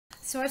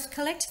So I've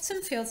collected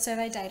some field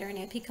survey data in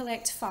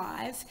EpiCollect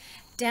 5,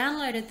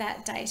 downloaded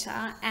that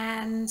data,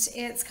 and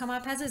it's come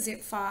up as a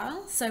zip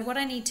file. So what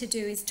I need to do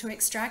is to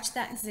extract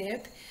that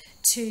zip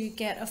to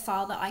get a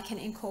file that I can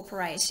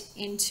incorporate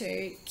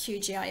into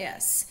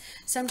QGIS.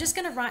 So I'm just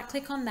going to right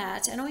click on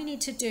that, and all you need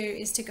to do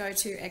is to go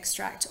to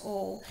extract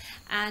all,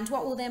 and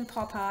what will then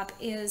pop up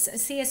is a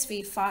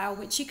CSV file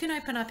which you can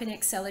open up in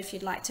Excel if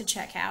you'd like to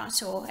check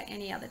out, or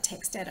any other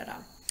text editor.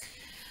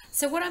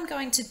 So what I'm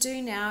going to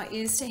do now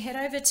is to head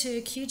over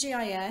to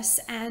QGIS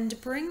and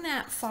bring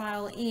that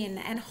file in,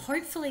 and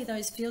hopefully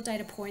those field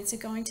data points are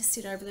going to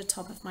sit over the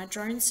top of my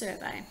drone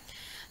survey.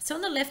 So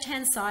on the left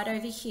hand side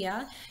over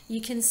here,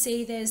 you can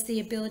see there's the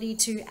ability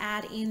to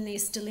add in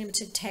this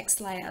delimited text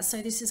layer.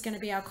 So this is going to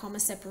be our comma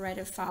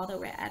separated file that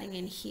we're adding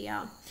in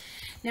here.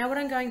 Now what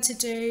I'm going to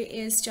do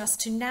is just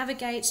to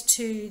navigate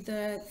to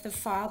the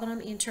file that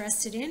I'm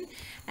interested in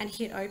and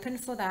hit open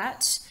for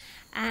that.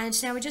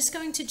 And now we're just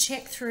going to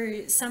check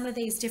through some of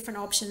these different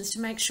options to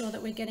make sure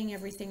that we're getting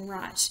everything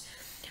right.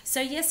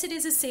 So yes, it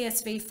is a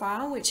CSV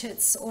file, which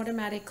it's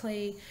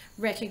automatically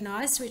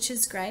recognized, which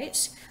is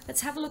great.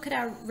 Let's have a look at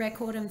our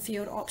record and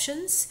field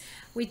options.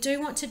 We do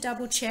want to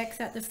double check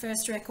that the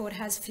first record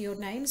has field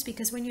names,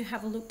 because when you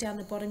have a look down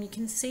the bottom, you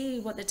can see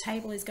what the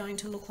table is going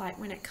to look like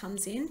when it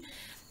comes in.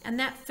 And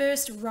that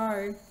first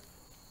row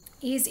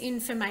is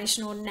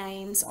information or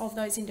names of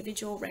those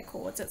individual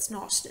records. It's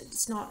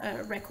not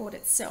a record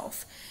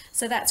itself.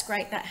 So that's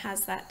great, that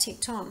has that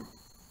ticked on.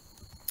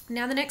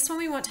 Now the next one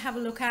we want to have a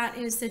look at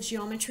is the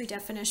geometry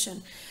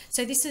definition.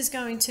 So this is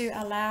going to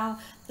allow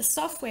the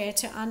software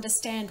to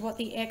understand what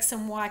the X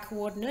and Y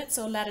coordinates,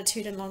 or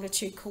latitude and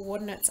longitude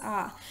coordinates,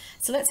 are.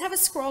 So let's have a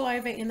scroll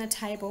over in the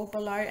table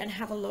below and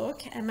have a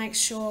look and make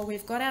sure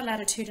we've got our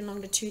latitude and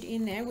longitude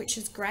in there, which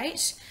is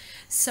great.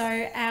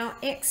 So our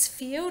X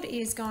field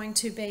is going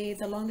to be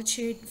the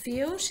longitude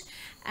field,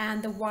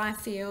 and the Y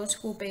field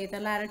will be the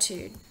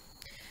latitude.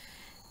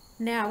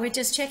 Now we're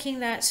just checking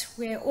that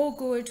we're all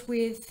good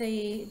with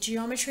the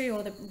geometry,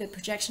 or the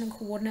projection and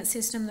coordinate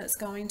system that's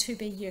going to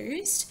be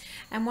used.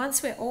 And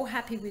once we're all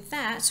happy with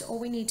that, all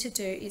we need to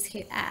do is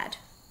hit add.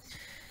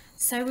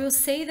 So we'll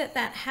see that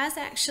that has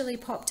actually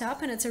popped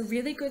up, and it's a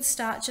really good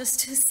start just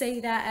to see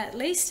that at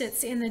least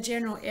it's in the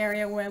general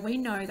area where we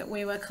know that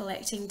we were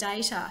collecting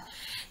data.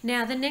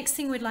 Now the next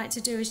thing we'd like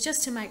to do is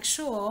just to make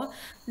sure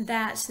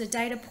that the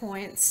data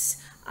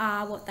points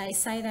are what they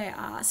say they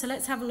are. So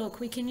let's have a look.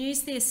 We can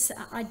use this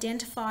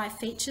identify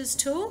features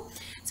tool.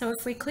 So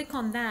if we click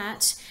on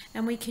that,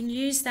 and we can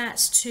use that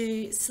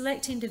to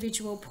select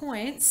individual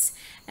points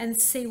and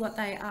see what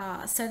they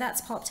are. So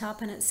that's popped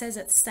up, and it says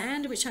it's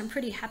sand, which I'm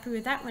pretty happy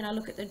with that. When I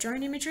look at the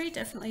drone imagery,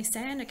 definitely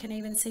sand. I can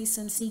even see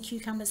some sea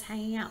cucumbers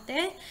hanging out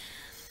there.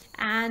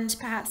 And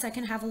perhaps I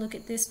can have a look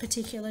at this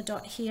particular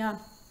dot here.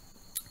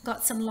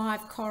 Got some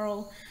live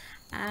coral,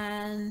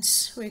 and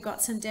we've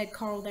got some dead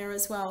coral there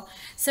as well.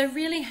 So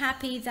really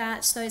happy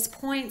that those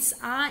points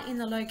are in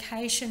the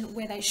location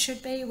where they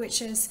should be,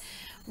 which is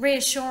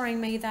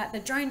reassuring me that the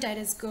drone data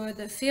is good,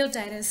 the field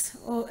data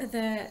or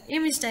the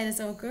image data is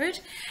all good,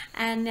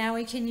 and now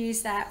we can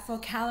use that for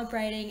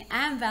calibrating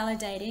and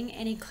validating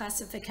any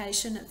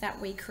classification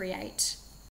that we create.